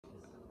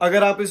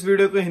अगर आप इस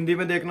वीडियो को हिंदी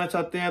में देखना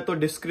चाहते हैं तो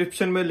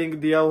डिस्क्रिप्शन में लिंक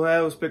दिया हुआ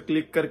है, उस पर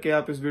क्लिक करके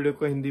आप इस वीडियो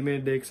को हिंदी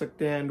में देख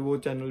सकते हैं एंड वो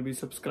चैनल भी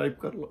सब्सक्राइब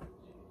कर लो।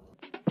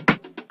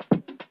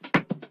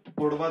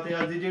 कोड़वा ते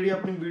आज दी जेहड़ी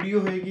अपनी वीडियो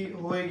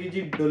होएगी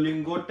जी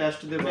डोलिंगो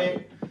टेस्ट दे बारे।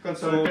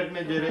 कंसल्टेंट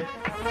ने जेरे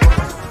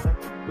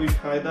कोई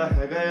फायदा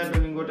हैगा या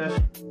डोलिंगो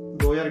टेस्ट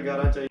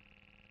 2011 चाहिए।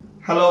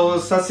 हेलो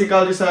सत श्री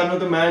अकाल जी सारिਆਂ ਨੂੰ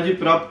ਤੇ मैं जी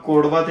प्रभ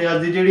कोड़वा ते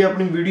आज दी जेहड़ी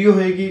अपनी वीडियो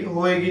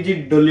होएगी जी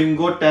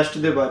डोलिंगो टेस्ट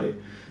दे बारे।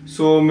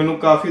 सो मैनू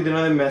काफ़ी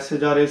दिनों के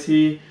मैसेज आ रहे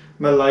सी,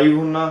 मैं लाइव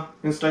हूँ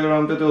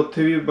इंस्टाग्राम पे, तो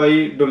उत्थे भी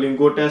बाई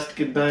डोलिंगो टेस्ट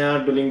किद्दां आ,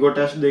 डोलिंगो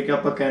टेस्ट दे के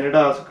आपां कैनेडा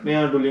आ सकते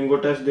हैं, डोलिंगो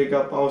टेस्ट दे के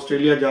आपां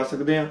आस्ट्रेलिया जा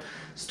सकते हैं,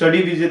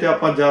 स्टडी वीजे ते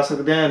आपां जा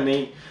सकते हैं या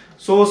नहीं।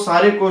 सो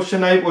सारे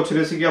क्वेश्चन आई पूछ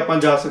रहे सी कि आपां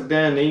जा सकते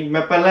हैं या नहीं।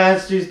 मैं पहला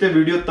इस चीज़ ते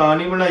वीडियो तां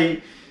नहीं बनाई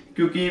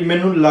क्योंकि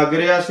मैनू लग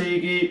रहा सी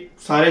कि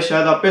सारे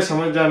शायद आपे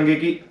समझ जाएंगे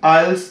कि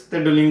आयल्स ते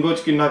डोलिंगो च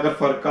कितना कर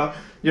फर्क आ,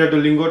 या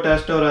डोलिंगो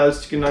टेस्ट और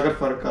आयल्स च कितना कर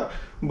फर्क आ।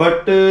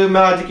 बट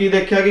मैं अज की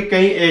देखा कि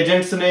कई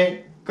एजेंट्स ने,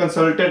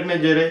 कंसल्टेंट ने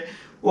जेरे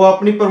वो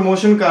अपनी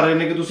प्रमोशन कर रहे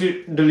हैं कि तुसी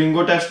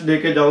डोलिंगो टेस्ट दे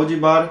के जाओ जी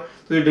बाहर,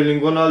 तुसी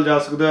डोलिंगो नाल जा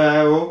सकते हो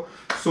है वो।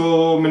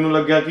 सो मैनू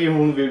लग्या कि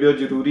हुण वीडियो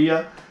जरूरी आ।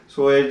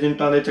 सो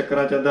एजेंटां दे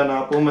चक्करां च इदां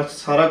ना पो, मैं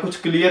सारा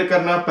कुछ क्लीयर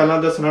करना, पहला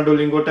दसना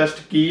डोलिंगो टेस्ट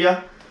की आ,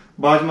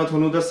 बाद मैं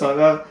तुहानूं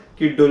दसांगा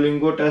कि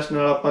डोलिंगो टेस्ट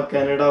नाल आपां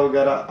कैनेडा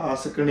वगैरह आ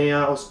सकने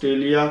आ,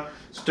 आस्ट्रेलिया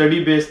स्टडी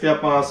बेस ते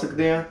आपां आ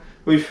सकते हैं,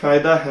 कोई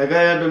फायदा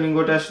हैगा या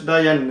डोलिंगो टेस्ट दा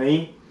या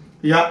नहीं,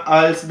 या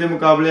आयल्स के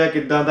मुकाबले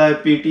किद्दां दा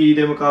है, PTE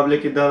के मुकाबले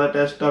किद्दां दा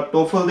टेस्ट आ,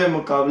 टोफल के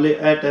मुकाबले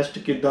यह टेस्ट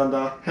किद्दां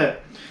दा है।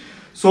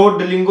 सो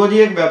डोलिंगो जी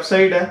एक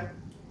वैबसाइट है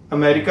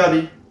अमेरिका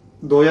की,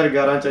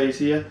 2011 च आई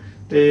सी है,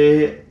 तो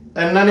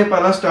इन्हों ने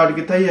पहला स्टार्ट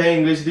किया ही है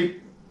इंग्लिश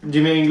की,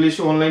 जिमें इंग्लिश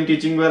ऑनलाइन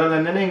टीचिंग वगैरह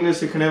लैंदे ने इंग्लिश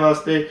सीखने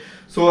वास्ते।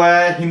 सो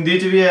है हिंदी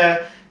च भी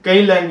है,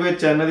 कई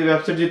लैंगुएज है इन्हों की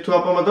वैबसाइट जितों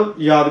आप मतलब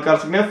याद कर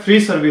सकते हैं, फ्री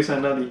सर्विस है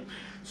इन्हों की।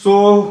 सो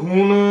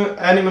हुण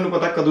यह नहीं मैनू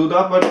पता कदों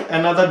का, बट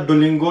इन्हों का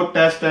डोलिंगो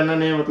टेस्ट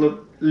इन्होंने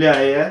मतलब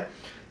लियाए है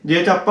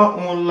जिस आप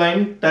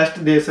ऑनलाइन टेस्ट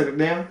दे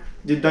सकते हैं,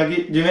 जिदा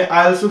कि जिवें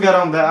आयल्स वगैरह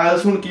होंदा।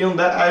 आयल्स हुण की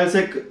होंदा, आयल्स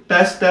एक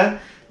टेस्ट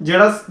है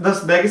जिहड़ा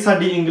दसदा है कि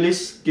साडी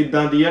इंग्लिश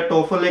किद्दां दी है।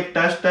 टोफल एक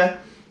टेस्ट है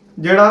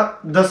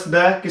जिहड़ा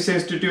दसदा है किसी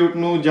इंस्टीट्यूट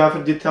नूं या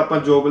फिर जिथे आपां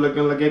जॉब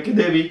लगन लगे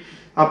किते भी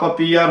आपां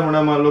PR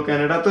होना मान लो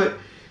कैनेडा, तो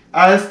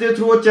आयल्स के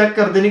थ्रू वो चैक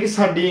करते हैं कि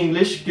साडी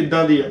इंग्लिश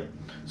किद्दां दी है।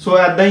 सो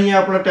ऐदां ही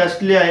अपना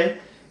टेस्ट लियाए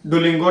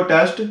डोलिंगो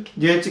टेस्ट,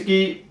 जिस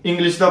कि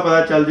इंग्लिश का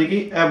पता चल जाए कि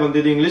यह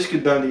बंदे दी इंग्लिश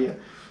किद्दां दी है।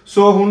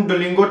 सो हुण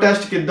डोलिंगो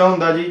टेस्ट किद्दां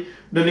हुंदा जी।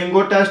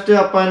 डोलिंगो टेस्ट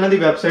आपां इन्हां दी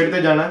वैबसाइट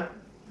ते जाना,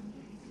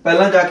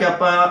 पहला जाके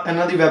आपां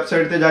इन्हां दी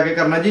वैबसाइट ते जाके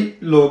करना जी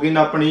लॉगिन,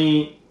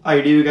 अपनी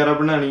ID वगैरह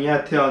बनानी है,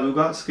 इत्थे आ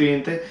जाऊगा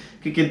स्क्रीन ते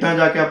कि किद्दां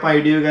जाके आपां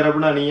ID वगैरह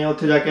बनानी है।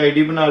 उत्थे जाके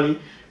ID बना ली,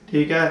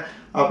 ठीक है,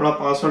 अपना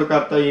पासवर्ड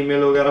करता,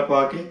 ईमेल वगैरह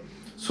पा के।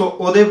 सो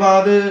उहदे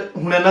बाद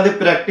हुण इन्हां दे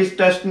प्रैक्टिस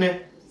टेस्ट ने,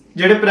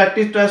 जिहड़े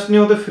प्रैक्टिस टेस्ट ने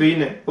वो तो फ्री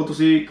ने, वो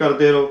तुसीं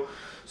करदे रहो।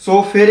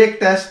 सो फिर एक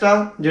टेस्ट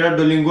आ जिहड़ा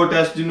डोलिंगो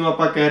टेस्ट जिन्हों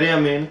आपां कह रहे हैं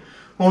मेन,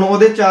 हुण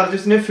उहदे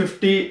चार्जिस ने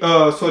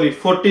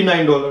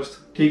 $49,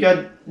 ठीक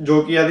है,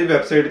 जो कि आदी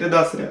वैबसाइट ते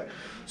दस रहा।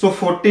 सो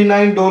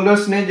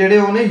 $49 ने जिहड़े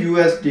उहने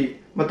USD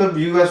मतलब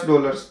US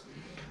डॉलर्स,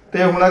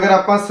 ते हुण अगर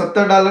आपां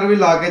 $70 भी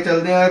ला के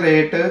चलदे हैं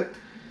रेट,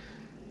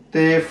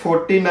 ते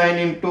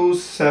 49 ×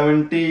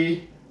 70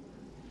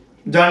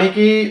 जानी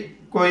कि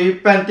कोई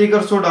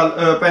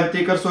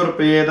 $3500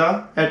 रुपये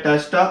का यह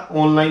टेस्ट आ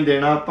ऑनलाइन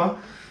देना आपां।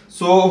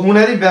 सो हुण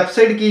इहदी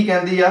वैबसाइट की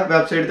कहंदी आ,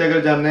 वैबसाइट ते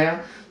अगर जाने आ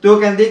तो वो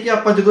कहते हैं कि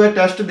आप जो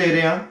टेस्ट दे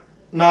रहे हैं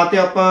ना तो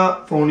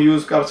आप फोन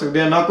यूज़ कर सकते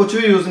हैं, ना कुछ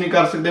भी यूज़ नहीं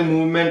कर सकते,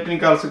 मूवमेंट नहीं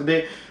कर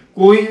सकते,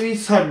 कोई भी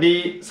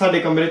साडे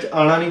कमरे च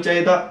आना नहीं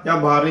चाहिए या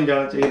बाहर नहीं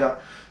जाना चाहिए।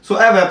 सो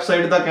यह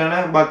वैबसाइट का कहना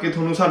है, बाकी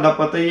थोनों साडा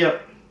पता ही है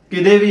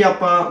किते भी आप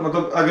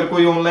मतलब अगर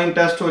कोई ऑनलाइन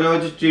टेस्ट हो रहा हो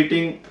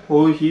चीटिंग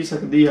हो ही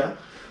सकती है।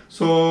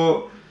 सो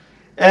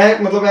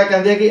मतलब यह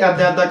कहते हैं कि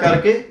इदा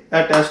करके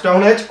यह टेस्ट है।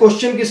 हुण इह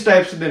क्वेश्चन किस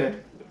टाइप्स के ने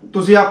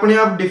तुसीं अपने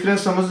आप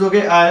डिफरेंस समझ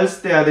दोगे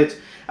आयल्स ते इहदे च।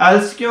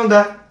 आयल्स की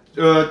हुंदा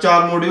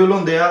 4 मॉड्यूल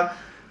होंदे आ,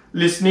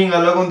 लिसनिंग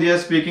अलग होंदी है,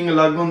 स्पीकिंग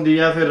अलग होंदी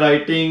है, फिर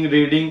राइटिंग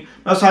रीडिंग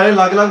सारे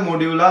अलग अलग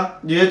मॉड्यूल आ,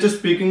 जिहदे च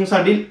स्पीकिंग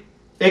साडी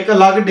एक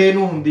अलग डे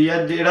नूं हुंदी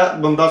है, जिहड़ा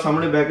बंदा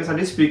सामने बैठ के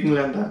साडी स्पीकिंग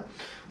लैंदा है।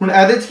 हुण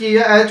इहदे च की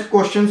है, इह च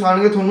क्वेश्चन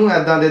आउणगे तुहानूं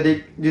इदां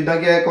दे जिद्दां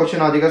कि यह क्वेश्चन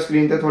आ जाएगा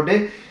स्क्रीन ते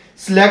तुहाडे,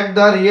 select the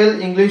real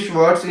English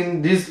words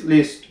in this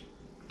list,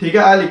 ठीक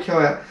है, आ लिखिया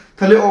होया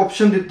थल्ले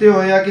ऑप्शन दिते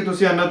हुए आ कि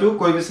तुसीं इन्हां चों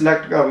कोई भी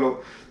सिलेक्ट कर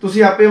लो।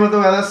 तुसीं आपे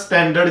मतलब इहदा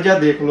स्टैंडर्ड जिहा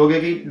देख लोगे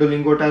कि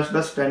डोलिंगो टेस्ट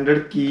का स्टैंडर्ड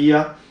की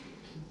आ,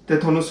 तो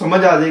थोनों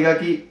समझ आ जाएगा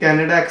कि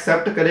कैनेडा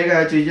एक्सैप्ट करेगा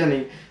यह चीज़ या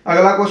नहीं।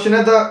 अगला क्वेश्चन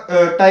है the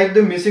type the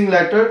missing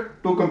letter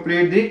to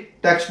complete the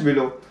text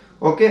below.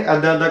 Okay,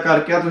 इदा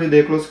करके तुसीं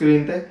देख लो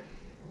स्क्रीन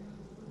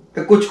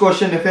ते कुछ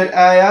क्वेश्चन है। फिर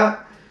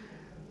आया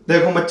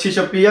देखो मच्छी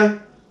छपी आ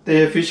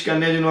ते फिश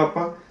कहने जिन्हों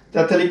आप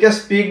इत्थे लिखिया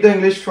speak the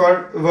English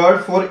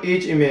word for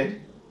each image,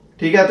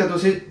 ठीक है, तो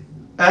तुसीं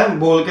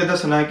बोल के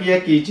दसना कि यह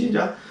की चीज़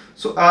आ।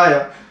 सो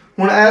आया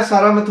हुण यह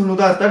सारा मैं तुहानूं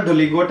दसदा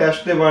डोलिंगो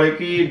टेस्ट के बारे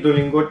कि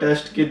डोलिंगो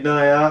टेस्ट किद्दां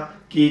आया,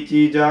 की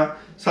चीज़ आ,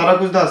 सारा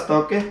कुछ दसता।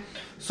 ओके,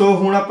 सो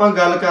हुण आपां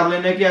गल कर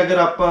लैंदे कि अगर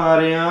आप आ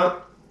रहे हैं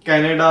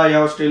ਕੈਨੇਡਾ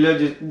ਜਾਂ ਆਸਟ੍ਰੇਲੀਆ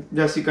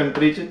ਜੈਸੀ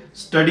ਕੰਟਰੀ 'ਚ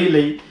ਸਟੱਡੀ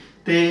ਲਈ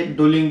ਤੇ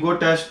ਡੋਲਿੰਗੋ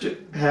ਟੈਸਟ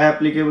ਹੈ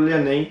ਐਪਲੀਕੇਬਲ ਜਾਂ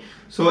ਨਹੀਂ।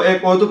 ਸੋ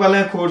ਇੱਕ ਉਹ ਤੋਂ ਪਹਿਲਾਂ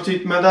ਇੱਕ ਹੋਰ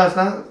ਚੀਜ਼ ਮੈਂ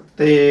ਦੱਸਦਾ,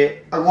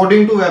 ਤੇ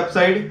ਅਕੋਰਡਿੰਗ ਟੂ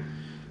ਵੈਬਸਾਈਟ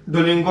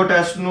ਡੋਲਿੰਗੋ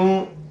ਟੈਸਟ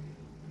ਨੂੰ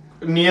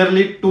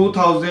ਨੀਅਰਲੀ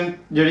 2000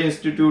 ਜਿਹੜੇ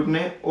ਇੰਸਟੀਟਿਊਟ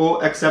ਨੇ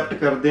ਉਹ ਐਕਸੈਪਟ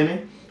ਕਰਦੇ ਨੇ।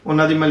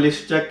 ਉਹਨਾਂ ਦੀ ਮੈਂ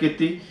ਲਿਸਟ ਚੈੱਕ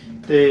ਕੀਤੀ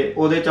ਤੇ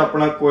ਉਹਦੇ 'ਚ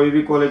ਆਪਣਾ ਕੋਈ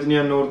ਵੀ ਕਾਲਜ ਨਹੀਂ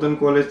ਹੈ। ਨੌਰਦਰਨ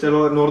ਕਾਲਜ,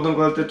 ਚਲੋ ਨੌਰਦਰਨ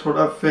ਕਾਲਜ ਤੇ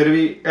ਥੋੜਾ ਫਿਰ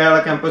ਵੀ ਇਹ ਵਾਲਾ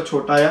ਕੈਂਪਸ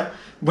ਛੋਟਾ ਆ,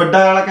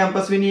 ਵੱਡਾ ਵਾਲਾ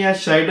ਕੈਂਪਸ ਵੀ ਨਹੀਂ ਹੈ।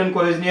 ਸ਼ਾਈਡਨ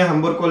ਕਾਲਜ ਨਹੀਂ ਹੈ,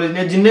 ਹੰਬਰ ਕਾਲਜ ਨਹੀਂ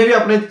ਹੈ। ਜਿੰਨੇ ਵੀ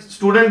ਆਪਣੇ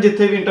ਸਟੂਡੈਂਟ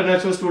ਜਿੱਥੇ ਵੀ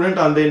ਇੰਟਰਨੈਸ਼ਨਲ ਸਟੂਡੈਂਟ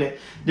ਆਉਂਦੇ ਨੇ,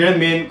 ਜਿਹੜੇ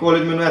ਮੇਨ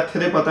ਕਾਲਜ ਮੈਨੂੰ ਇੱਥੇ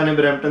ਦੇ ਪਤਾ ਨੇ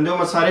ਬਰੈਂਪਟਨ ਦੇ, ਉਹ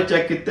ਮੈਂ ਸਾਰੇ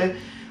ਚੈੱਕ ਕੀਤੇ।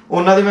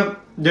 ਉਹਨਾਂ ਦੀ ਮੈਂ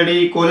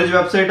ਜਿਹੜੀ ਕਾਲਜ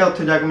ਵੈਬਸਾਈਟ ਹੈ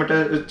ਉੱਥੇ ਜਾ ਕੇ ਮੈਂ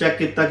ਚੈੱਕ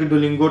ਕੀਤਾ ਕਿ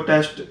ਡੋਲਿੰਗੋ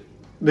ਟੈਸਟ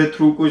ਦੇ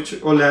ਥਰੂ ਕੁਝ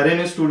ਉਹ ਲੈ ਰਹੇ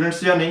ਨੇ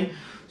ਸਟੂਡੈਂਟਸ ਜਾਂ ਨਹੀਂ।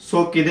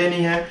 ਸੋ ਕਿਤੇ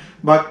ਨਹੀਂ ਹੈ।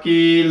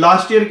 ਬਾਕੀ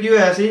ਲਾਸਟ ਈਅਰ ਕੀ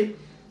ਹੋਇਆ ਸੀ,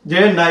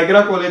 ਜਿਹੜੇ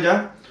ਨਾਇਗਰਾ ਕਾਲਜ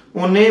ਆ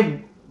ਉਹਨੇ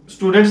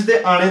ਸਟੂਡੈਂਟਸ ਦੇ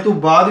ਆਣੇ ਤੋਂ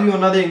ਬਾਅਦ ਵੀ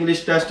ਉਹਨਾਂ ਦੇ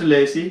ਇੰਗਲਿਸ਼ ਟੈਸਟ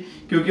ਲਏ ਸੀ,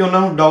 ਕਿਉਂਕਿ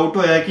ਉਹਨਾਂ ਨੂੰ ਡਾਊਟ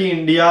ਹੋਇਆ ਕਿ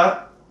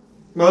ਇੰਡੀਆ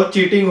ਮਤਲਬ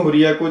ਚੀਟਿੰਗ ਹੋ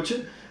ਰਹੀ ਹੈ ਕੁਝ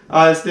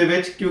ਆਇਲਸ ਦੇ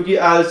ਵਿੱਚ, ਕਿਉਂਕਿ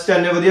ਆਇਲਸ 'ਚ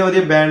ਇੰਨੇ ਵਧੀਆ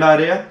ਵਧੀਆ ਬੈਂਡ ਆ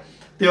ਰਹੇ ਆ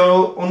ਤੇ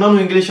ਉਹਨਾਂ ਨੂੰ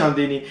ਇੰਗਲਿਸ਼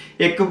ਆਉਂਦੀ ਨਹੀਂ।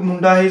 ਇੱਕ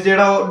ਮੁੰਡਾ ਸੀ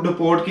ਜਿਹੜਾ ਉਹ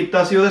ਡਿਪੋਰਟ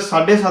ਕੀਤਾ ਸੀ, ਉਹਦੇ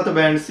 7.5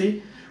 ਬੈਂਡ ਸੀ,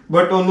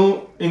 ਬਟ ਉਹਨੂੰ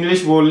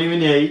ਇੰਗਲਿਸ਼ ਬੋਲਣੀ ਵੀ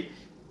ਨਹੀਂ ਆਈ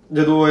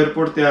ਜਦੋਂ ਉਹ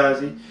에ਅਰਪੋਰਟ ਤੇ ਆਇਆ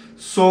ਸੀ।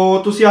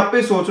 ਸੋ ਤੁਸੀਂ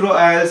ਆਪੇ ਸੋਚ ਲਓ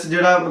ਆਇਲਸ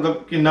ਜਿਹੜਾ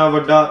ਮਤਲਬ ਕਿੰਨਾ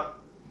ਵੱਡਾ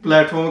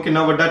ਪਲੇਟਫਾਰਮ,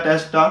 ਕਿੰਨਾ ਵੱਡਾ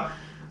ਟੈਸਟ ਆ।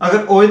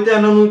 ਅਗਰ ਉਹ ਤੇ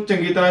ਇਹਨਾਂ ਨੂੰ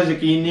ਚੰਗੀ ਤਰ੍ਹਾਂ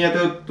ਯਕੀਨ ਨਹੀਂ ਹੈ ਤੇ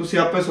ਤੁਸੀਂ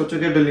ਆਪੇ ਸੋਚੋ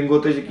ਕਿ ਡੋਲਿੰਗੋ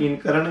ਤੇ ਯਕੀਨ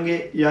ਕਰਨਗੇ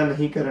ਜਾਂ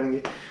ਨਹੀਂ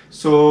ਕਰਨਗੇ।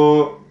 ਸੋ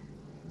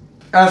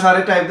ਇਹ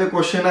ਸਾਰੇ ਟਾਈਪ ਦੇ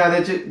ਕੁਐਸਚਨ ਆ ਇਹਦੇ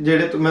 'ਚ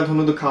ਜਿਹੜੇ ਮੈਂ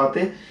ਤੁਹਾਨੂੰ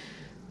ਦਿਖਾਤੇ।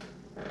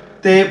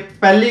 ਤੇ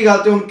ਪਹਿਲੀ ਗੱਲ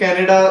ਤੇ ਹੁਣ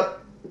ਕੈਨੇਡਾ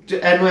 'ਚ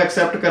ਇਹਨੂੰ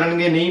ਐਕਸੈਪਟ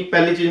ਕਰਨਗੇ ਨਹੀਂ।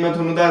 ਪਹਿਲੀ ਚੀਜ਼ ਮੈਂ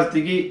ਤੁਹਾਨੂੰ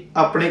ਦੱਸਦੀ ਕਿ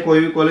ਆਪਣੇ ਕੋਈ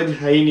ਵੀ ਕਾਲਜ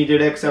ਹੈ ਹੀ ਨਹੀਂ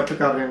ਜਿਹੜੇ ਐਕਸੈਪਟ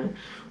ਕਰ ਰਹੇ ਨੇ।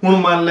 ਹੁਣ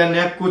ਮੰਨ ਲੈਂਦੇ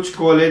ਆ ਕੁਝ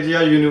ਕਾਲਜ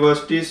ਜਾਂ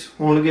ਯੂਨੀਵਰਸਿਟੀਜ਼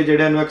ਹੋਣਗੇ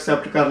ਜਿਹੜੇ ਇਹਨੂੰ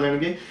ਐਕਸੈਪਟ ਕਰ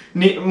ਲੈਣਗੇ,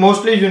 ਨਹੀਂ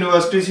ਮੋਸਟਲੀ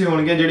ਯੂਨੀਵਰਸਿਟੀਜ਼ ਹੀ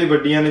ਹੋਣਗੀਆਂ ਜਿਹੜੀ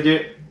ਵੱਡੀਆਂ ਨੇ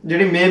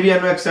ਜਿਹੜੀ ਮੇ ਵੀ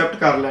ਇਹਨੂੰ ਐਕਸੈਪਟ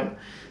ਕਰ ਲੈਣ।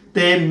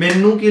 ਤੇ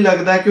ਮੈਨੂੰ ਕੀ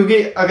ਲੱਗਦਾ,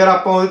 ਕਿਉਂਕਿ ਅਗਰ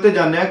ਆਪਾਂ ਉਹਦੇ ਤੇ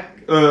ਜਾਂਦੇ ਆ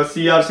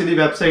CRC ਦੀ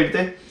ਵੈਬਸਾਈਟ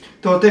ਤੇ,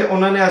 ਤਾਂ ਉੱਥੇ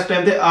ਉਹਨਾਂ ਨੇ ਇਸ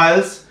ਟਾਈਮ ਤੇ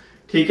ਆਇਲਸ,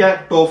 ਠੀਕ ਹੈ,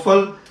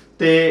 ਟੋਫਲ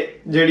ਤੇ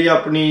ਜਿਹੜੀ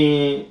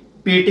ਆਪਣੀ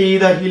PTE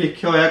ਦਾ ਹੀ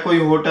ਲਿਖਿਆ ਹੋਇਆ, ਕੋਈ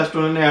ਹੋਰ ਟੈਸਟ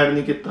ਉਹਨਾਂ ਨੇ ਐਡ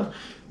ਨਹੀਂ ਕੀਤਾ।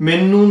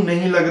 ਮੈਨੂੰ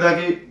ਨਹੀਂ ਲੱਗਦਾ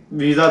ਕਿ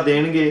ਵੀਜ਼ਾ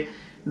ਦੇਣਗੇ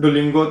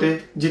ਡੋਲਿੰਗੋ ਤੇ,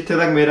 ਜਿੱਥੇ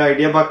ਤੱਕ ਮੇਰਾ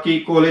ਆਈਡੀਆ। ਬਾਕੀ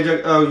ਕਾਲਜ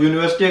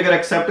ਯੂਨੀਵਰਸਿਟੀ ਅਗਰ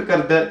ਐਕਸੈਪਟ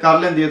ਕਰ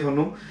ਲੈਂਦੀ ਹੈ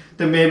ਤੁਹਾਨੂੰ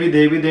ਤੇ ਮੇ ਵੀ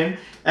ਦੇ ਵੀ ਦੇਣ।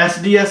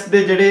 SDS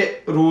ਦੇ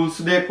ਜਿਹੜੇ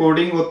ਰੂਲਸ ਦੇ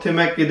ਅਕੋਰਡਿੰਗ ਉੱਥੇ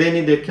ਮੈਂ ਕਿਤੇ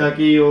ਨਹੀਂ ਦੇਖਿਆ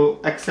ਕਿ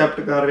ਉਹ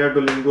ਐਕਸੈਪਟ ਕਰ ਰਿਹਾ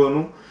ਡੋਲਿੰਗੋ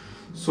ਨੂੰ।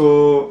 ਸੋ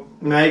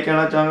ਮੈਂ ਇਹ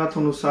ਕਹਿਣਾ ਚਾਹਾਂਗਾ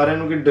ਤੁਹਾਨੂੰ ਸਾਰਿਆਂ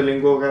ਨੂੰ ਕਿ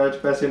ਡੋਲਿੰਗੋ ਵਗੈਰਾ 'ਚ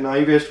ਪੈਸੇ ਨਾ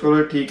ਹੀ ਵੇਸਟ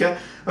ਕਰੋ, ਠੀਕ ਹੈ।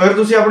 ਅਗਰ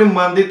ਤੁਸੀਂ ਆਪਣੀ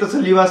ਮਨ ਦੀ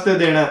ਤਸੱਲੀ ਵਾਸਤੇ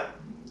ਦੇਣਾ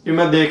ਕਿ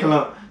ਮੈਂ ਦੇਖ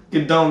ਲਾਂ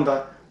ਕਿੱਦਾਂ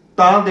ਹੁੰਦਾ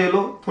ਤਾਂ ਦੇ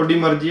ਲਓ, ਤੁਹਾਡੀ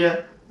ਮਰਜ਼ੀ ਹੈ।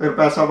 ਅਗਰ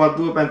ਪੈਸਾ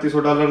ਵਾਧੂ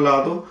 $3500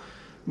 ਲਾ ਦਿਓ।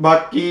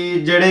 ਬਾਕੀ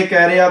ਜਿਹੜੇ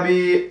ਕਹਿ ਰਹੇ ਆ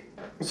ਵੀ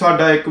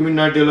ਸਾਡਾ 1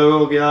 ਮਹੀਨਾ ਡਿਲੇ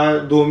ਹੋ ਗਿਆ,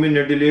 2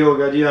 ਮਹੀਨੇ ਡਿਲੇ ਹੋ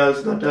ਗਿਆ ਜੀ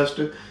ਆਇਲਸ ਦਾ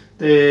ਟੈਸਟ,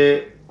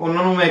 ਤੇ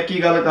ਉਹਨਾਂ ਨੂੰ ਮੈਂ ਇੱਕ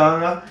ਹੀ ਗੱਲ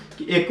ਕਹਾਂਗਾ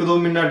ਕਿ 1-2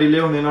 ਮਹੀਨਾ ਡਿਲੇ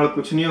ਹੋਣੇ ਨਾਲ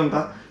ਕੁਝ ਨਹੀਂ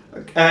ਹੁੰਦਾ।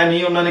 ਇਹ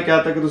ਨਹੀਂ ਉਹਨਾਂ ਨੇ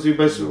ਕਹਿਤਾ ਕਿ ਤੁਸੀਂ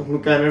ਬਸ ਹੁਣ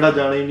ਕੈਨੇਡਾ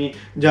ਜਾਣਾ ਹੀ ਨਹੀਂ।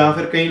 ਜਾਂ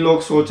ਫਿਰ ਕਈ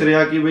ਲੋਕ ਸੋਚ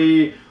ਰਿਹਾ ਕਿ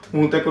ਬਈ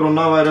ਹੁਣ ਤੇ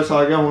ਕਰੋਨਾ ਵਾਇਰਸ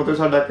ਆ ਗਿਆ, ਹੁਣ ਤੇ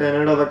ਸਾਡਾ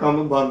ਕੈਨੇਡਾ ਦਾ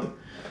ਕੰਮ ਬੰਦ।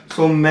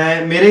 ਸੋ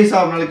ਮੇਰੇ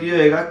ਹਿਸਾਬ ਨਾਲ ਕੀ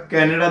ਹੋਏਗਾ,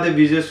 ਕੈਨੇਡਾ ਦੇ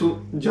ਵੀਜ਼ੇ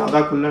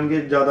ਜ਼ਿਆਦਾ ਖੁੱਲਣਗੇ,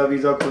 ਜ਼ਿਆਦਾ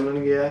ਵੀਜ਼ਾ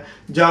ਖੁੱਲਣਗੇ,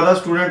 ਜ਼ਿਆਦਾ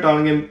ਸਟੂਡੈਂਟ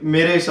ਆਉਣਗੇ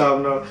ਮੇਰੇ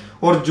ਹਿਸਾਬ ਨਾਲ,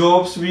 ਔਰ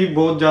ਜੋਬਸ ਵੀ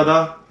ਬਹੁਤ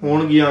ਜ਼ਿਆਦਾ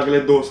ਹੋਣਗੀਆਂ ਅਗਲੇ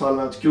 2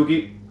 ਸਾਲਾਂ 'ਚ,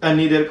 ਕਿਉਂਕਿ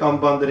ਇੰਨੀ ਦੇਰ ਕੰਮ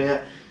ਬੰਦ ਰਿਹਾ।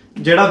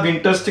 ਜਿਹੜਾ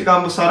ਵਿੰਟਰਸ 'ਚ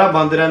ਕੰਮ ਸਾਰਾ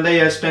ਬੰਦ ਰਹਿੰਦਾ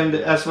ਹੈ,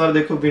 ਇਸ ਵਾਰ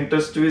ਦੇਖੋ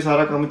ਵਿੰਟਰਸ 'ਚ ਵੀ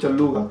ਸਾਰਾ ਕੰਮ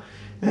ਚੱਲੂਗਾ।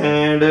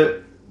 ਐਂਡ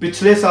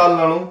ਪਿਛਲੇ ਸਾਲ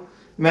ਨਾਲੋਂ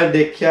ਮੈਂ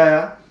ਦੇਖਿਆ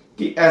ਆ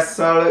ਕਿ ਇਸ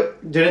ਸਾਲ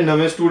ਜਿਹੜੇ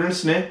ਨਵੇਂ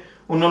ਸਟੂਡੈਂਟਸ ਨੇ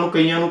ਉਹਨਾਂ ਨੂੰ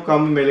ਕਈਆਂ ਨੂੰ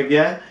ਕੰਮ ਮਿਲ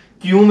ਗਿਆ।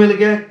 ਕਿਉਂ ਮਿਲ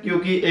ਗਿਆ?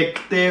 ਕਿਉਂਕਿ ਇੱਕ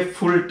ਤੇ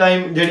ਫੁੱਲ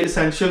ਟਾਈਮ ਜਿਹੜੀ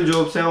ਐਸੈਂਸ਼ੀਅਲ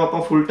ਜੋਬਸ ਹੈ ਉਹ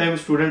ਆਪਾਂ ਫੁੱਲ ਟਾਈਮ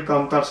ਸਟੂਡੈਂਟ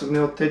ਕੰਮ ਕਰ ਸਕਦੇ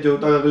ਹਾਂ ਉੱਥੇ, ਜਦੋਂ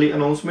ਤੱਕ ਅਗਲੀ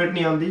ਅਨਾਉਂਸਮੈਂਟ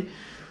ਨਹੀਂ ਆਉਂਦੀ।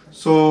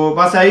 ਸੋ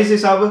ਬਸ ਇਹੀ ਸੀ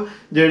ਸਭ।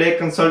 ਜਿਹੜੇ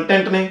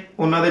ਕੰਸਲਟੈਂਟ ਨੇ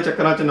ਉਹਨਾਂ ਦੇ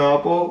ਚੱਕਰਾਂ 'ਚ ਨਾ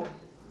ਪਾਓ,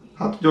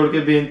 ਹੱਥ ਜੋੜ ਕੇ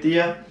ਬੇਨਤੀ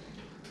ਹੈ।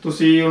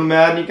 ਤੁਸੀਂ ਹੁਣ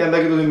ਮੈਂ ਨਹੀਂ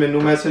ਕਹਿੰਦਾ ਕਿ ਤੁਸੀਂ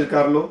ਮੈਨੂੰ ਮੈਸੇਜ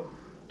ਕਰ ਲਓ,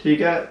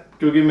 ਠੀਕ ਹੈ,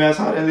 ਕਿਉਂਕਿ ਮੈਂ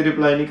ਸਾਰਿਆਂ ਦੀ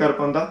ਰਿਪਲਾਈ ਨਹੀਂ ਕਰ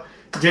ਪਾਉਂਦਾ।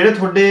 ਜਿਹੜੇ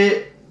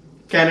ਤੁਹਾਡੇ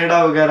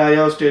ਕੈਨੇਡਾ ਵਗੈਰਾ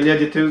ਜਾਂ ਆਸਟ੍ਰੇਲੀਆ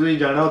ਜਿੱਥੇ ਵੀ ਤੁਸੀਂ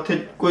ਜਾਣਾ, ਉੱਥੇ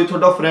ਕੋਈ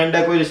ਤੁਹਾਡਾ ਫਰੈਂਡ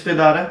ਹੈ, ਕੋਈ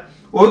ਰਿਸ਼ਤੇਦਾਰ ਹੈ,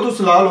 ਉਹ ਤੁਸੀਂ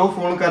ਸਲਾਹ ਲਓ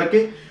ਫੋਨ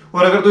ਕਰਕੇ।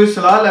 ਔਰ ਅਗਰ ਤੁਸੀਂ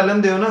ਸਲਾਹ ਲੈ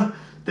ਲੈਂਦੇ ਹੋ ਨਾ,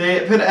 ਤੇ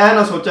ਫਿਰ ਇਹ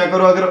ਨਾ ਸੋਚਿਆ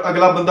ਕਰੋ ਅਗਰ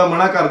ਅਗਲਾ ਬੰਦਾ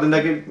ਮਨਾ ਕਰ ਦਿੰਦਾ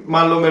ਕਿ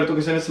ਮੰਨ ਲਓ ਮੇਰੇ ਤੋਂ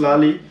ਕਿਸੇ ਨੇ ਸਲਾਹ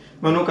ਲਈ,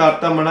 ਮੈਨੂੰ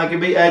ਕਰਤਾ ਮਨਾ ਕਿ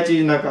ਬਈ ਇਹ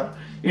ਚੀਜ਼ ਨਾ ਕਰ।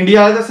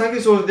 ਇੰਡੀਆ ਵਾਲੇ ਦੱਸਾਂ ਕੀ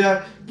ਸੋਚਦੇ ਆ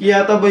ਕਿ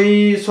ਇਹ ਤਾਂ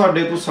ਬਈ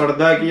ਸਾਡੇ ਤੋਂ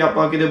ਸੜਦਾ ਕਿ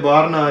ਆਪਾਂ ਕਿਤੇ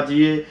ਬਾਹਰ ਨਾ ਆ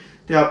ਜਾਈਏ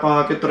ਤੇ ਆਪਾਂ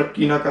ਆ ਕੇ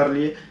ਤਰੱਕੀ ਨਾ ਕਰ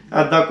ਲਈਏ।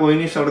 ਇੱਦਾਂ ਕੋਈ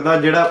ਨਹੀਂ ਸੜਦਾ।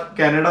 ਜਿਹੜਾ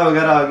ਕੈਨੇਡਾ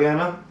ਵਗੈਰਾ ਆ ਗਿਆ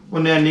ਨਾ,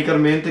 ਉਹਨੇ ਇੰਨੀ ਕਰ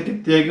ਮਿਹਨਤ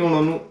ਕੀਤੀ ਹੈ ਕਿ ਹੁਣ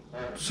ਉਹਨੂੰ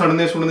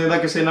ਸੜਨੇ ਸੁਣਨੇ ਦਾ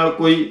ਕਿਸੇ ਨਾਲ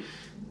ਕੋਈ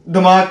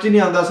ਦਿਮਾਗ 'ਚ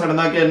ਨਹੀਂ ਆਉਂਦਾ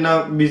ਸੜਨਾ, ਕਿ ਇੰਨਾ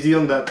ਬਿਜ਼ੀ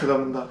ਹੁੰਦਾ ਇੱਥੇ ਦਾ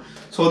ਬੰਦਾ।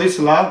 ਸੋ ਉਹਦੀ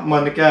ਸਲਾਹ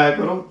ਮੰਨ ਕੇ ਆਇਆ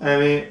ਕਰੋ,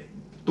 ਐਵੇਂ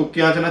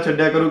ਤੁੱਕਿਆਂ 'ਚ ਨਾ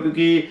ਛੱਡਿਆ ਕਰੋ।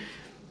 ਕਿਉਂਕਿ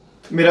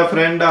ਮੇਰਾ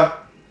ਫਰੈਂਡ ਆ,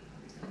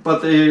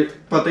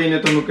 ਪਤਾ ਹੀ ਨੇ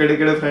ਤੁਹਾਨੂੰ ਕਿਹੜੇ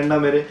ਕਿਹੜੇ ਫਰੈਂਡ ਆ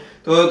ਮੇਰੇ।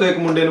 ਤੇ ਉਹਦੇ ਤੋਂ ਇੱਕ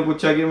ਮੁੰਡੇ ਨੂੰ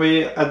ਪੁੱਛਿਆ ਕਿ ਬਈ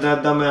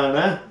ਇੱਦਾਂ ਮੈਂ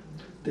ਆਉਣਾ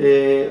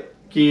ਤੇ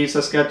ਕੀ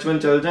ਸਸਕੈਚੁਅਨ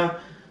ਚੱਲ ਜਾ,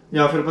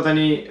 ਜਾਂ ਫਿਰ ਪਤਾ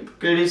ਨਹੀਂ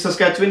ਕਿਹੜੀ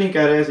ਸਸਕੈਚੁਅਨ ਹੀ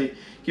ਕਹਿ ਰਿਹਾ ਸੀ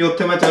ਕਿ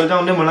ਉੱਥੇ ਮੈਂ ਚੱਲ ਜਾ।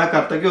 ਉਹਨੇ ਮਨਾ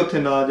ਕਰਤਾ ਕਿ ਉੱਥੇ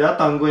ਨਾ ਜਾ,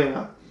 ਤੰਗ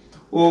ਹੋਏਗਾ।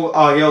 ਉਹ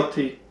ਆ ਗਿਆ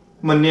ਉੱਥੇ,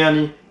 ਮੰਨਿਆ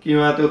ਨਹੀਂ ਕਿ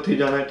ਮੈਂ ਤੇ ਉੱਥੇ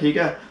ਜਾਣਾ, ਠੀਕ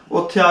ਹੈ।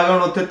 ਉੱਥੇ ਆ ਗਿਆ,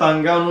 ਹੁਣ ਉੱਥੇ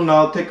ਤੰਗ ਆ, ਉਹਨੂੰ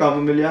ਨਾ ਉੱਥੇ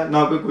ਕੰਮ ਮਿਲਿਆ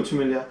ਨਾ ਕੋਈ ਕੁਝ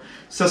ਮਿਲਿਆ।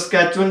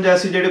 ਸਸਕੈਚੁਅਨ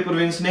ਜੈਸੀ ਜਿਹੜੇ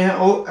ਪ੍ਰੋਵਿੰਸ ਨੇ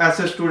ਉਹ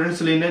ਐਸੇ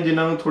ਸਟੂਡੈਂਟਸ ਲਈ ਨੇ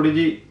ਜਿਨ੍ਹਾਂ ਨੂੰ ਥੋੜੀ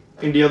ਜਿਹੀ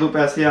ਇੰਡੀਆ ਤੋਂ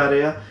ਪੈਸੇ ਆ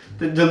ਰਹੇ ਆ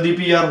ਤੇ ਜਲਦੀ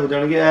PR ਹੋ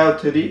ਜਾਣਗੇ। ਇਹ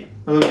ਉੱਥੇ ਦੀ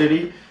ਮਤਲਬ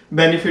ਜਿਹੜੀ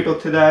ਬੈਨੀਫਿਟ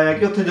ਉੱਥੇ ਦਾ ਆਇਆ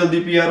ਕਿ ਉੱਥੇ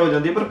ਜਲਦੀ PR ਹੋ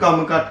ਜਾਂਦੀ, ਪਰ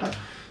ਕੰਮ ਘੱਟ ਆ।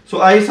 ਸੋ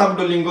ਆਹੀ ਸਭ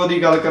ਡੋਲਿੰਗੋ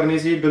ਦੀ ਗੱਲ ਕਰਨੀ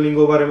ਸੀ।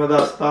 ਡੋਲਿੰਗੋ ਬਾਰੇ ਮੈਂ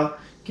ਦੱਸਤਾ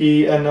ਕਿ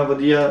ਇੰਨਾ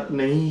ਵਧੀਆ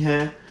ਨਹੀਂ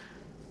ਹੈ।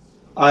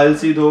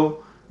 IELTS ही दो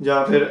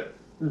या फिर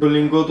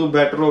Duolingo तो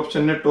बेटर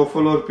ऑप्शन ने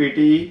TOEFL और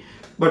PTE,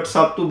 बट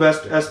सब तो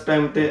बेस्ट इस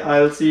टाइम ते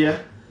IELTS ही है।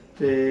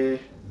 ते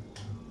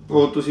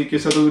वो तुसी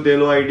किसी तो भी दे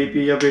लो,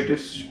 IDP या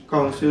British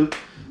council,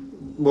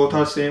 both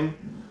are same,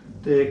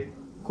 ते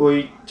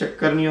कोई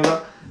चक्कर नहीं होगा।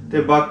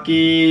 ते बाकी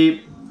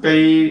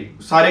कई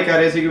सारे कह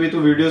रहे थे कि भी तू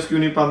वीडियोस क्यों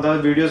नहीं पाता।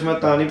 वीडियोस मैं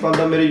तां नहीं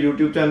पाता, मेरे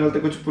यूट्यूब चैनल ते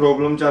कुछ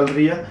प्रॉब्लम चल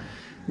रही है।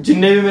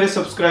 जिन्ने भी मेरे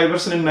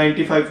सबसक्राइबर्स ने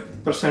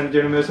 95%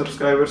 ਜਿਹੜੇ ਮੇਰੇ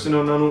ਸਬਸਕ੍ਰਾਈਬਰਸ ਨੇ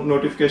ਉਹਨਾਂ ਨੂੰ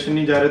ਨੋਟੀਫਿਕੇਸ਼ਨ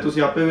ਨਹੀਂ ਜਾ ਰਹੇ।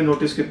 ਤੁਸੀਂ ਆਪੇ ਵੀ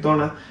ਨੋਟਿਸ ਕੀਤਾ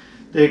ਹੋਣਾ।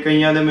 ਤੇ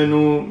ਕਈਆਂ ਦੇ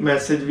ਮੈਨੂੰ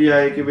ਮੈਸੇਜ ਵੀ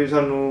ਆਏ ਕਿ ਵੀ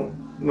ਸਾਨੂੰ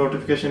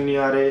ਨੋਟੀਫਿਕੇਸ਼ਨ ਨਹੀਂ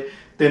ਆ ਰਹੇ,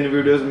 3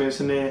 ਵੀਡੀਓਜ਼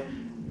ਮਿਸ ਨੇ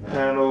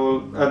ਐਂਡ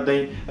ਉਹ ਇੱਦਾਂ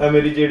ਹੀ।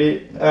 ਮੇਰੀ ਜਿਹੜੀ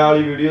ਇਹ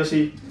ਵਾਲੀ ਵੀਡੀਓ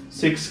ਸੀ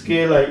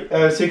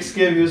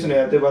 6K ਵਿਊਜ਼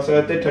ਨੇ ਤੇ ਬਸ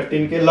ਇਹ ਤੇ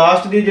 13K।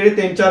 ਲਾਸਟ ਦੀ ਜਿਹੜੀ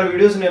 3-4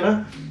 ਵੀਡੀਓਜ਼ ਨੇ ਨਾ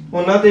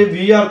ਉਹਨਾਂ ਤੇ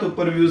 20,000 ਤੋਂ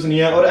ਉੱਪਰ ਵਿਊਜ਼ ਨਹੀਂ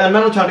ਹੈ। ਔਰ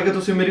ਇਹਨਾਂ ਨੂੰ ਛੱਡ ਕੇ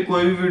ਤੁਸੀਂ ਮੇਰੀ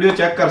ਕੋਈ ਵੀ ਵੀਡੀਓ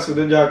ਚੈੱਕ ਕਰ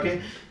ਸਕਦੇ ਹੋ ਜਾ ਕੇ,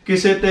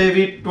 ਕਿਸੇ ਤੇ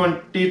ਵੀ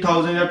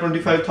 20,000 ਜਾਂ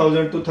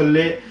 25,000 ਤੋਂ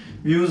ਥੱਲੇ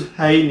ਵਿਊਜ਼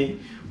ਹੈ ਹੀ ਨਹੀਂ।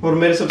 और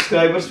मेरे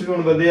सबसक्राइबर्स भी हुण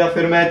वधे आ।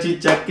 फिर मैं चीज़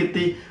चैक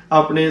की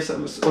अपने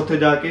उत्थे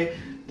जाके,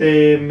 ते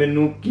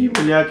मैनू की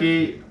मिलिया कि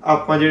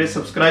आपां जिहड़े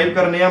सबसक्राइब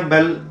करने आ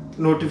बैल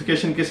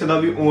नोटिफिकेशन किसी का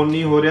भी ऑन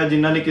नहीं हो रहा,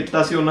 जिन्हां ने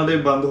किया सी उन्हां दे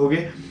बंद हो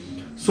गए।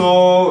 सो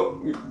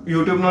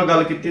यूट्यूब नाल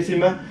गल कीती सी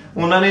मैं,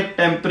 उन्होंने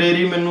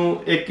टैंपरेरी मैनू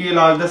एक ही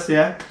इलाज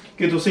दस्सिया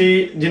कि तुसी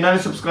जिन्हां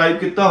ने सबसक्राइब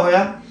किया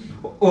होया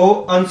वो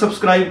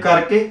अनसबसक्राइब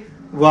करके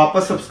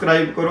वापस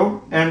सबसक्राइब करो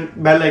एंड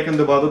बैल आइकन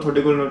दबा दो,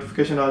 तुहाडे कोल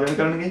नोटिफिकेशन आ जाण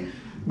करनगे।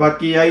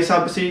 बाकी यही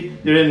सब सी।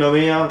 ਜਿਹੜੇ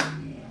ਨਵੇਂ ਆ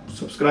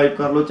ਸਬਸਕ੍ਰਾਈਬ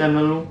ਕਰ ਲਓ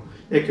ਚੈਨਲ ਨੂੰ।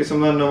 ਇੱਕ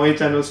ਕਿਸਮ ਦਾ ਨਵਾਂ ਹੀ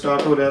ਚੈਨਲ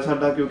ਸਟਾਰਟ ਹੋ ਰਿਹਾ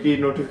ਸਾਡਾ, ਕਿਉਂਕਿ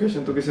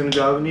ਨੋਟੀਫਿਕੇਸ਼ਨ ਤੋਂ ਕਿਸੇ ਨੂੰ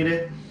ਜਾ ਵੀ ਨਹੀਂ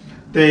ਰਹੇ।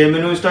 ਤੇ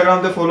ਮੈਨੂੰ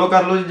ਇੰਸਟਾਗ੍ਰਾਮ ਤੇ ਫੋਲੋ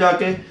ਕਰ ਲਓ ਜੀ, ਜਾ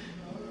ਕੇ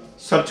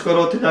ਸਰਚ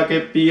ਕਰੋ ਉੱਥੇ ਜਾ ਕੇ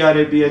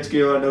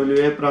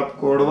PRABHKORWA ਪ੍ਰਭ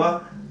ਕੋੜਵਾ,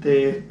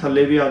 ਤੇ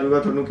ਥੱਲੇ ਵੀ ਆ ਜਾਊਗਾ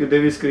ਤੁਹਾਨੂੰ ਕਿਤੇ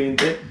ਵੀ ਸਕਰੀਨ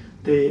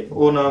ਤੇ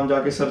ਉਹ ਨਾਮ ਜਾ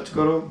ਕੇ ਸਰਚ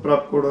ਕਰੋ,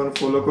 ਪ੍ਰਭ ਕੋੜਵਾ ਨੂੰ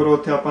ਫੋਲੋ ਕਰੋ।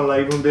 ਉੱਥੇ ਆਪਾਂ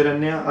ਲਾਈਵ ਹੁੰਦੇ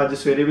ਰਹਿੰਦੇ ਆ। ਅੱਜ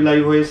ਸਵੇਰੇ ਵੀ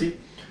ਲਾਈਵ ਹੋਏ ਸੀ।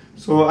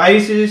 ਸੋ ਆਈ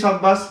ਸੀ ਜੀ ਸਭ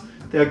ਬਸ।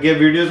 ਤੇ ਅੱਗੇ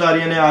ਵੀਡੀਓਜ਼ ਆ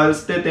ਰਹੀਆਂ ਨੇ IELTS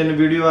ਤੇ 3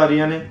 ਵੀਡੀਓ ਆ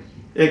ਰਹੀਆਂ ਨੇ।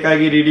 एक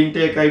आएगी रीडिंग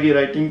ते, एक आएगी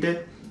राइटिंग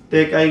ते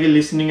एक आएगी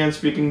लिसनिंग एंड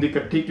स्पीकिंग दी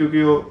इकट्ठी,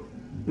 क्योंकि वो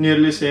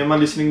नीयरली सेम आ।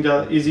 लिसनिंग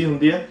ज़्यादा ईजी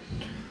होंदी है।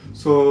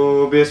 सो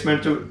बेसमेंट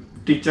च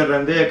टीचर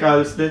रहिंदे एक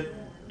IELTS दे,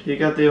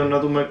 ठीक है। तो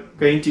उन्होंने तो मैं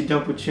कई चीज़ां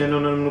पुछियां ने,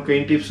 उन्होंने मैनूं कई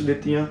टिप्स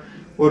दित्तियां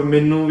और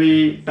मैनूं भी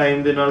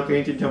टाइम दे नाल कई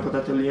चीज़ां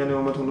पता चलियां ने,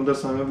 वो मैं तुहानूं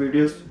दस्सांगा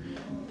वीडियोज़।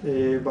 ते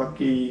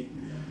बाकी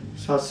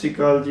सत श्री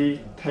अकाल जी,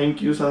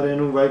 थैंक यू सारिਆਂ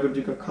ਨੂੰ। वाहिगुरू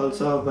जी का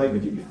खालसा,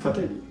 वाहिगुरू जी की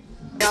फतेह जी।